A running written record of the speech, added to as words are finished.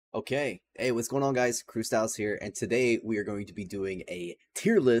Okay, hey, what's going on, guys? Crew Styles here, and today we are going to be doing a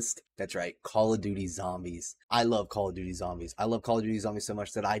tier list. That's right, Call of Duty Zombies. I love Call of Duty Zombies. I love Call of Duty Zombies so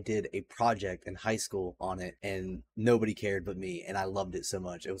much that I did a project in high school on it, and nobody cared but me, and I loved it so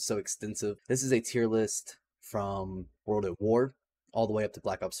much. It was so extensive. This is a tier list from World at War all the way up to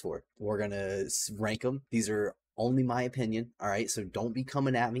Black Ops 4. We're gonna rank them. These are only my opinion, all right? So don't be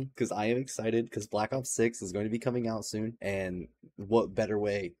coming at me because I am excited because Black Ops 6 is going to be coming out soon, and what better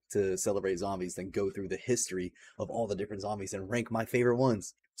way to celebrate zombies than go through the history of all the different zombies and rank my favorite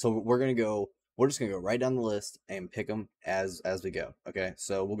ones. So we're just gonna go right down the list and pick them as we go. Okay,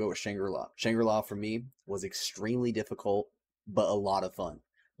 so we'll go with Shangri-La. Shangri-La for me was extremely difficult, but a lot of fun.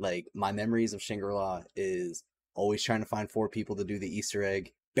 Like, my memories of Shangri-La is always trying to find 4 people to do the Easter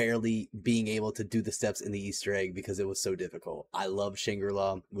egg, barely being able to do the steps in the Easter egg because it was so difficult. I love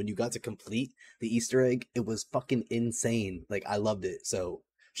Shangri-La. When you got to complete the Easter egg, it was fucking insane. Like, I loved it. So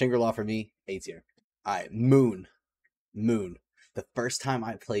Shangri-La for me, A tier. All right, Moon. Moon. The first time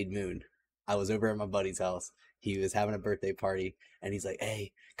I played Moon, I was over at my buddy's house. He was having a birthday party, and he's like,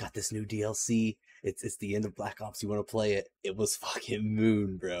 "Hey, got this new DLC. It's the end of Black Ops. You want to play it?" It was fucking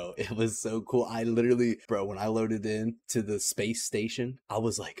Moon, bro. It was so cool. I literally, bro, when I loaded in to the space station, I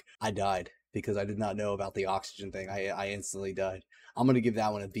was like, I died because I did not know about the oxygen thing. I instantly died. I'm gonna give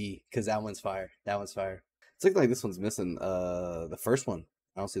that one a B because that one's fire. That one's fire. It's looking like this one's missing the first one.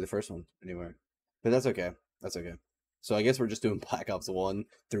 I don't see the first one anywhere, but that's okay. That's okay. So I guess we're just doing Black Ops 1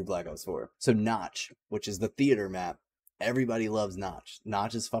 through Black Ops 4. So Notch, which is the theater map. Everybody loves Notch.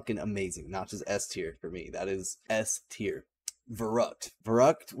 Notch is fucking amazing. Notch is S tier for me. That is S tier. Verrückt.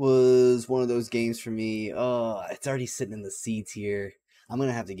 Verrückt was one of those games for me. Oh, it's already sitting in the C tier. I'm going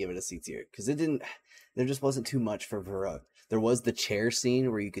to have to give it a C tier because there just wasn't too much for Verrückt. There was the chair scene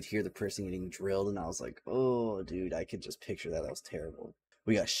where you could hear the person getting drilled, and I was like, oh, dude, I could just picture that. That was terrible.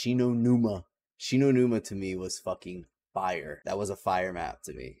 We got Shino Numa. Shino Numa to me was fucking fire. That was a fire map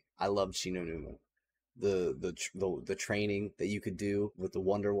to me. I loved Shino Numa. The training that you could do with the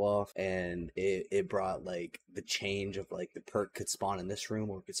Wonderwall, and it brought like the change of like the perk could spawn in this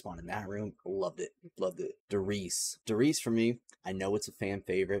room or could spawn in that room. Loved it. Loved it. Derice for me, I know it's a fan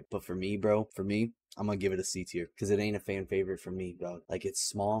favorite, but for me, bro, I'm gonna give it a C tier because it ain't a fan favorite for me, dog. Like, it's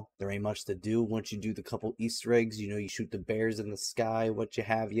small. There ain't much to do once you do the couple Easter eggs. You know, you shoot the bears in the sky. What you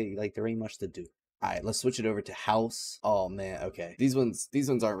have, yeah, like there ain't much to do. All right, let's switch it over to house. Oh man, okay. These ones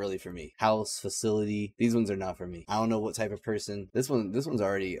aren't really for me. House, facility, these ones are not for me. I don't know what type of person. This one was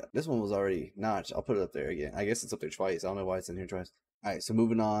already Notch. I'll put it up there again. I guess it's up there twice. I don't know why it's in here twice. All right, so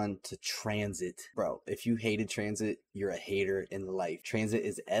moving on to Transit. Bro, if you hated Transit, you're a hater in life. Transit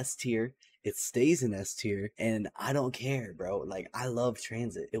is S tier. It stays in S tier, and I don't care, bro. Like, I love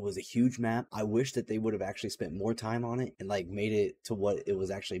Transit. It was a huge map. I wish that they would have actually spent more time on it and like made it to what it was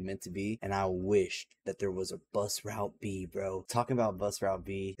actually meant to be. And I wished that there was a Bus Route B, bro. Talking about Bus Route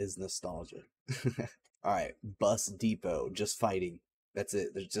B is nostalgia. All right, Bus Depot, just fighting. That's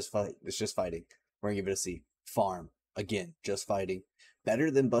it. There's just fight. It's just fighting. We're gonna give it a C. Farm, again, just fighting.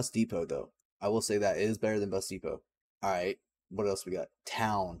 Better than Bus Depot though. I will say that it is better than Bus Depot. All right. What else we got?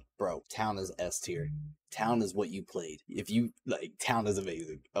 Town, bro. Town is S tier. Town is what you played. If you like, Town is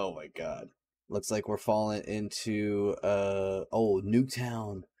amazing. Oh my god. Looks like we're falling into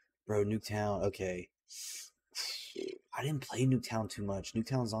Nuketown. Bro, Nuketown. Okay. I didn't play Nuketown too much.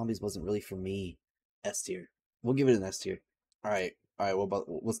 Nuketown Zombies wasn't really for me. S tier. We'll give it an S tier. Alright. Alright,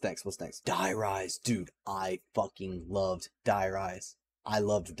 what's next? What's next? Die Rise. Dude, I fucking loved Die Rise. I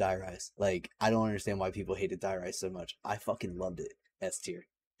loved Die Rise. Like, I don't understand why people hated Die Rise so much. I fucking loved it. S tier.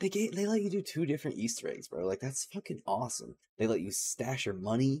 They let you do 2 different Easter eggs, bro. Like, that's fucking awesome. They let you stash your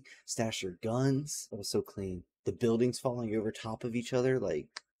money, stash your guns. That was so clean. The buildings falling over top of each other, like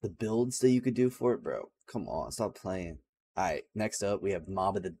the builds that you could do for it, bro. Come on, stop playing. Alright, next up we have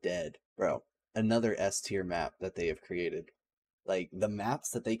Mob of the Dead. Bro, another S tier map that they have created. Like, the maps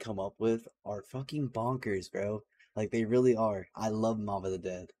that they come up with are fucking bonkers, bro. Like, they really are. I love Mob of the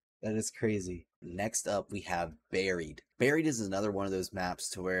Dead. That is crazy. Next up, we have Buried. Buried is another one of those maps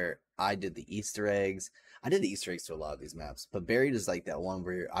to where I did the Easter eggs. I did the Easter eggs to a lot of these maps, but Buried is like that one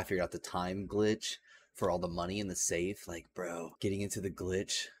where I figured out the time glitch for all the money in the safe. Like, bro, getting into the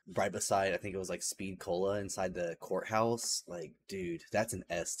glitch right beside, I think it was like Speed Cola inside the courthouse. Like, dude, that's an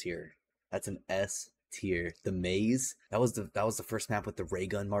S tier. That's an S tier. The maze, that was the first map with the ray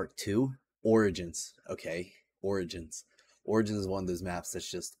gun Mark II. Origins, okay. Origins is one of those maps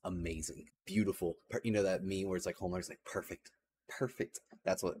that's just amazing, beautiful. You know that meme where it's like Hallmark's like perfect.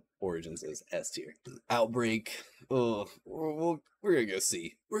 That's what Origins is. S tier. Outbreak, oh, we're gonna go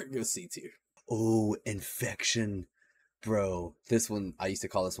C. We're gonna go C tier. Oh, Infection. Bro, this one, I used to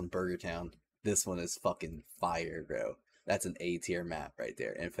call this one Burger Town. This one is fucking fire, bro. That's an A tier map right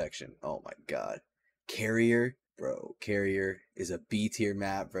there. Infection. Oh my god. Carrier, bro. Carrier is a B tier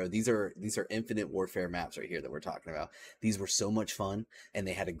map, bro. These are Infinite Warfare maps right here that we're talking about. These were so much fun, and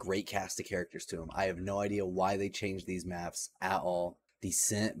they had a great cast of characters to them. I have no idea why they changed these maps at all.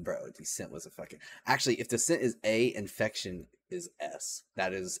 Descent, bro. Descent was a fucking. Actually, if Descent is A, Infection is S.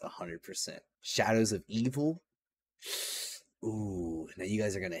 That is 100%. Shadows of Evil. Ooh, now you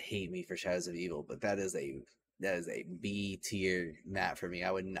guys are gonna hate me for Shadows of Evil, but that is a B tier map for me.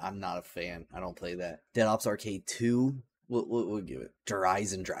 I'm not a fan. I don't play that. Dead Ops Arcade 2. We'll give it.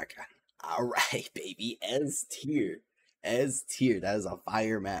 Horizon Dragon. All right, baby. S tier. S tier. That is a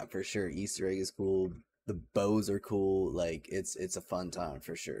fire map for sure. Easter egg is cool. The bows are cool. Like it's a fun time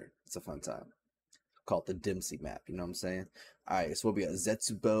for sure. It's a fun time. Call it the Dempsey map. You know what I'm saying? All right. So what we got?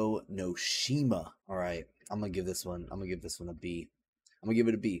 Zetsubo no Shima. All right. I'm gonna give this one a B. I'm gonna give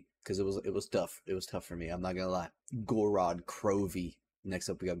it a B because it was tough. It was tough for me. I'm not gonna lie. Gorod Krovi. Next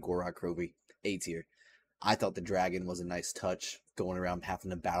up, we got Gorod Krovi, A tier. I thought the dragon was a nice touch, going around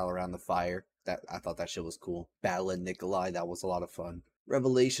having to battle around the fire. That I thought that shit was cool. Battling Nikolai, that was a lot of fun.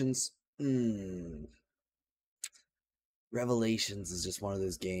 Revelations. Revelations is just one of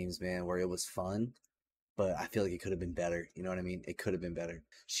those games, man, where it was fun, but I feel like it could have been better. You know what I mean? It could have been better.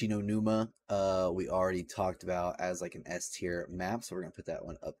 Shinonuma, we already talked about as like an S tier map, so we're gonna put that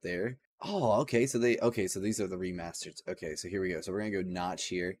one up there. Oh, okay. So these are the remasters. Okay, so here we go. So we're gonna go Notch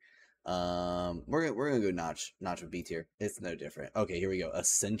here. We're gonna go Notch with B tier. It's no different. Okay, here we go.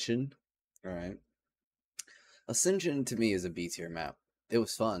 Ascension. All right. Ascension to me is a B tier map. It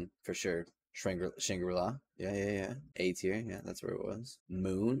was fun for sure. Shangri-La. Yeah. A tier. Yeah, that's where it was.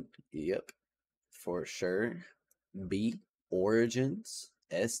 Moon. Yep. For sure. B. Origins.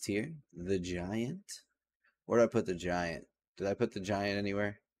 S tier. The Giant. Where did I put the Giant? Did I put the Giant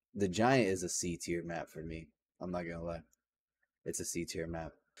anywhere? The Giant is a C tier map for me. I'm not gonna lie. It's a C tier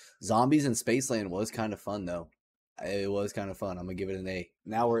map. Zombies in Spaceland was kind of fun though. It was kind of fun. I'm gonna give it an A.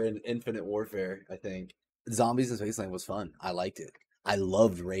 Now we're in Infinite Warfare, I think. Zombies in Spaceland was fun. I liked it. I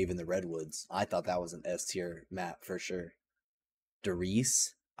loved Rave in the Redwoods. I thought that was an S tier map for sure.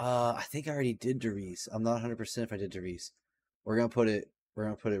 Derice. I think I already did Derice. I'm not 100% if I did Derice. We're gonna put it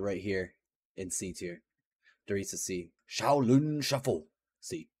right here in C tier. Derice is C. Shaolin Shuffle.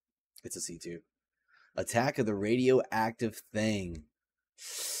 C. It's a C tier. Attack of the Radioactive Thing.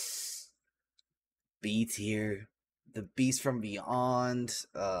 B tier. The Beast from Beyond.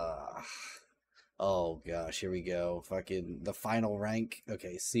 Oh gosh, here we go. Fucking the final rank.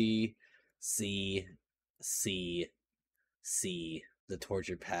 Okay, C, C, C, C. The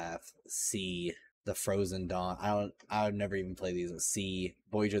Tortured Path. C. The Frozen Dawn. I would never even play these. C.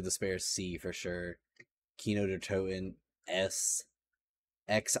 Voyager of Despair. C for sure. Kino der Toten. S.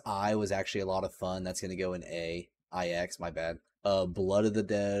 XI was actually a lot of fun. That's gonna go in A. IX, my bad. Blood of the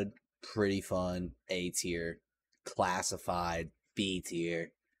Dead, pretty fun. A tier. Classified, B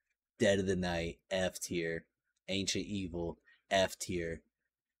tier. Dead of the Night, F tier. Ancient Evil, F tier.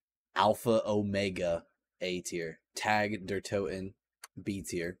 Alpha Omega, A tier. Tag der Toten, B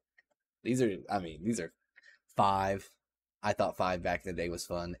tier. These are 5. I thought 5 back in the day was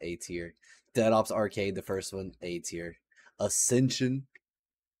fun. A tier. Dead Ops Arcade, the first one, A tier. Ascension,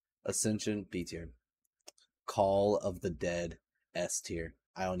 B tier. Call of the Dead, S tier.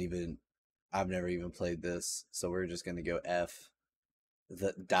 I've never even played this, so we're just gonna go F.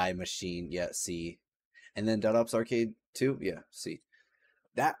 The Die Machine, yeah, C. And then Dead Ops Arcade 2, yeah, C.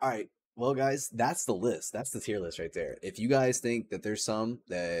 Alright, well guys, that's the list. That's the tier list right there. If you guys think that there's some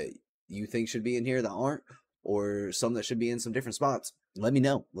that you think should be in here that aren't, or some that should be in some different spots, let me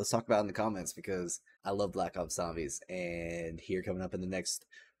know. Let's talk about it in the comments because I love Black Ops Zombies. And here coming up in the next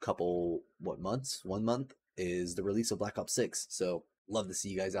couple, months? 1 month is the release of Black Ops 6. So love to see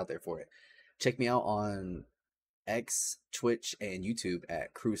you guys out there for it. Check me out on X, Twitch, and YouTube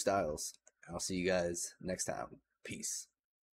at Crew Styles. I'll see you guys next time. Peace.